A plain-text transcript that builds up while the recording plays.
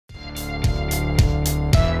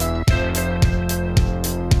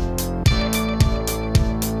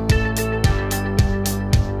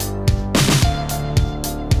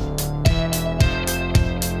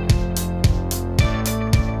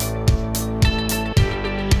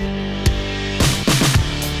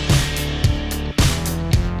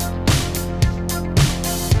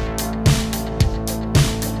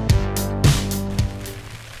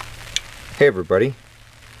Hey everybody,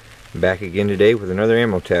 back again today with another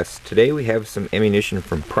ammo test. Today we have some ammunition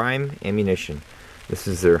from Prime Ammunition. This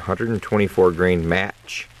is their 124 grain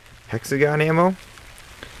match hexagon ammo.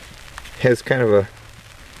 Has kind of a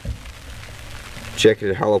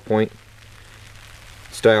jacketed hollow point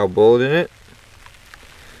style bullet in it.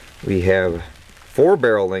 We have 4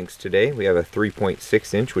 barrel lengths today. We have a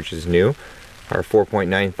 3.6 inch, which is new, our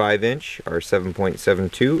 4.95 inch, our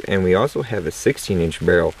 7.72, and we also have a 16 inch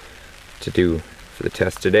barrel to do for the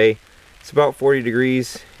test today. It's about 40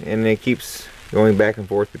 degrees and it keeps going back and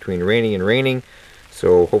forth between raining and raining,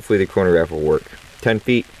 so hopefully the chronograph will work. 10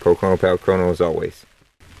 feet, Pro Chrono Pal Chrono as always.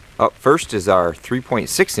 Up first is our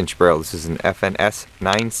 3.6 inch barrel. This is an FNS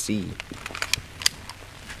 9C.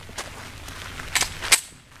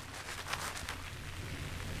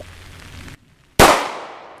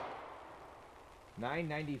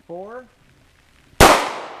 $994,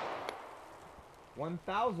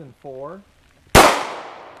 1004,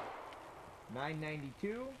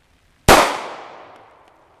 992,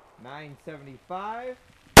 975,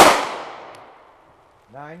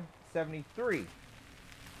 973.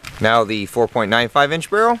 Now the 4.95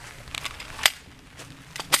 inch barrel.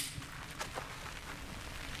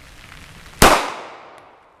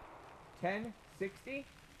 $1060,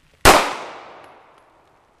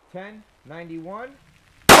 1091,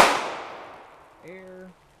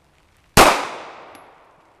 air,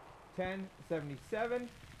 1077,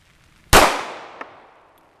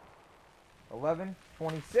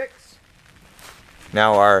 1126.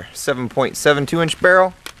 Now our 7.72 inch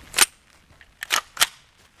barrel.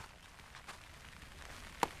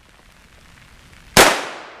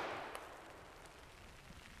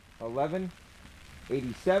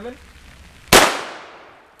 $1187,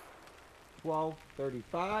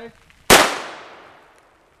 1235,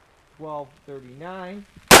 1239,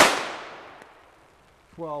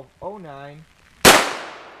 1209,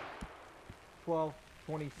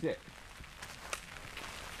 1226.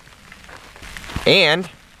 And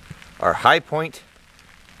our high point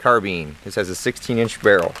carbine. This has a 16 inch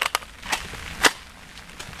barrel.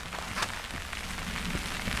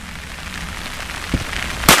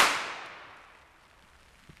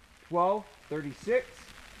 $1236,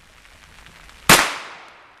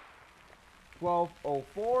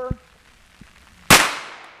 1204,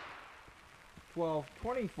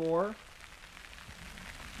 1224,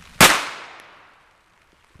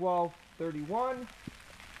 1231,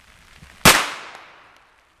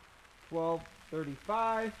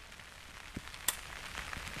 1235.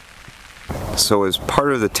 So as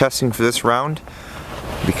part of the testing for this round,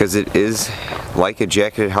 because it is like a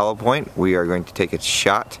jacketed hollow point, we are going to take a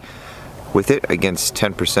shot with it against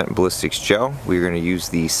 10% ballistics gel. We're going to use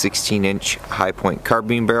the 16 inch high point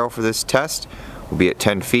carbine barrel for this test. We'll be at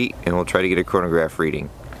 10 feet and we'll try to get a chronograph reading.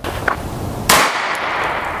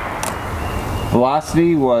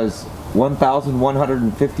 Velocity was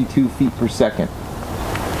 1,152 feet per second.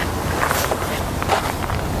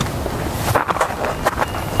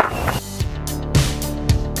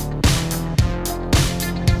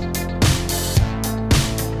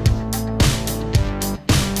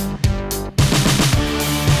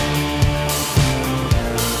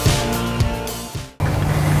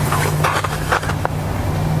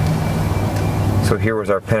 So here was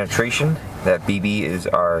our penetration. That BB is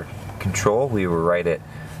our control. We were right at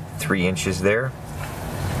 3 inches there.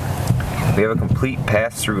 We have a complete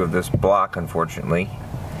pass through of this block, unfortunately.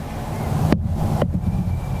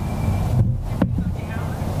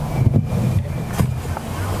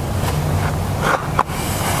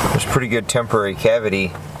 There's pretty good temporary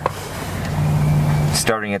cavity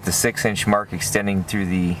starting at the 6 inch mark, extending through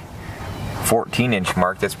the 14 inch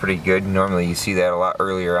mark. That's pretty good. Normally you see that a lot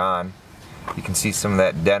earlier on. You can see some of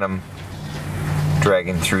that denim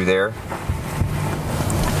dragging through there.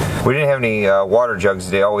 We didn't have any water jugs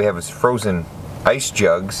today. All we have is frozen ice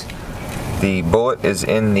jugs. The bullet is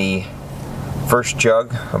in the first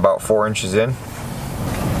jug, about 4 inches in.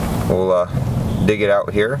 We'll dig it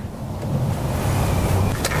out here.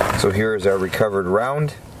 So here is our recovered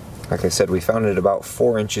round. Like I said, we found it about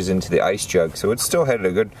 4 inches into the ice jug, so it still had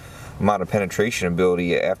a good amount of penetration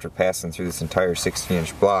ability after passing through this entire 16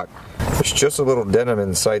 inch block. There's just a little denim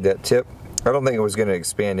inside that tip. I don't think it was going to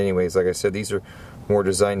expand anyways. Like I said, these are more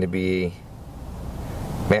designed to be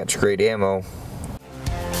match grade ammo.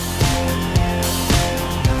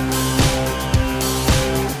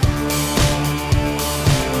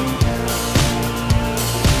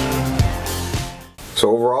 So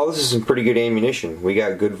overall, this is some pretty good ammunition. We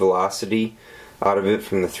got good velocity out of it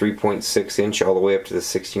from the 3.6 inch all the way up to the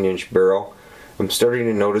 16 inch barrel. I'm starting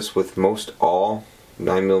to notice with most all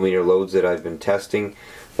 9mm loads that I've been testing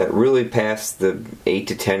that really past the 8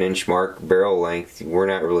 to 10 inch mark barrel length, we're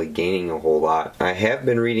not really gaining a whole lot. I have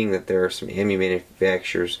been reading that there are some ammo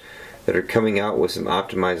manufacturers that are coming out with some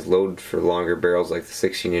optimized load for longer barrels like the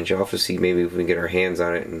 16 inch. I'll have to see maybe if we can get our hands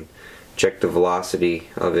on it and check the velocity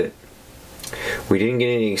of it. We didn't get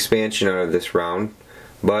any expansion out of this round,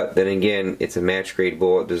 but then again, it's a match grade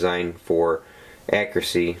bullet designed for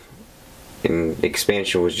accuracy, and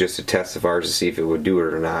expansion was just a test of ours to see if it would do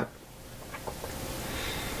it or not.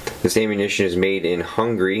 This ammunition is made in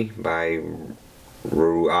Hungary by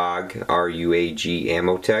R.A.N.G.E, R-U-A-G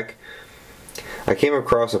Ammo Tech. I came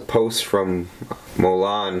across a post from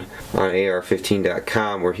Molan on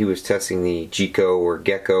AR15.com where he was testing the Gecko or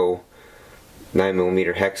Gecko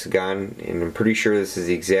 9mm Hexagon, and I'm pretty sure this is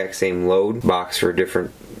the exact same load box for a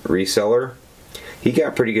different reseller. He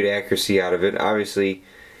got pretty good accuracy out of it. Obviously,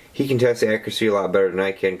 he can test accuracy a lot better than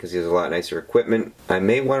I can because he has a lot nicer equipment. I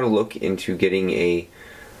may want to look into getting a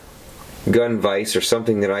gun vise or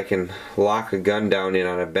something that I can lock a gun down in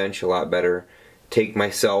on a bench a lot better. Take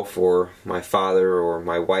myself or my father or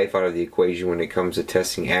my wife out of the equation when it comes to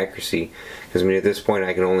testing accuracy, because I mean, at this point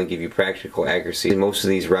I can only give you practical accuracy, and most of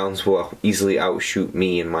these rounds will easily outshoot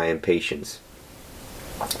me in my impatience.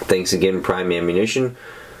 Thanks again, Prime Ammunition,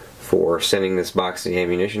 for sending this box of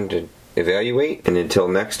ammunition to evaluate, and until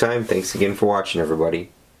next time, thanks again for watching,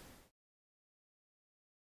 everybody.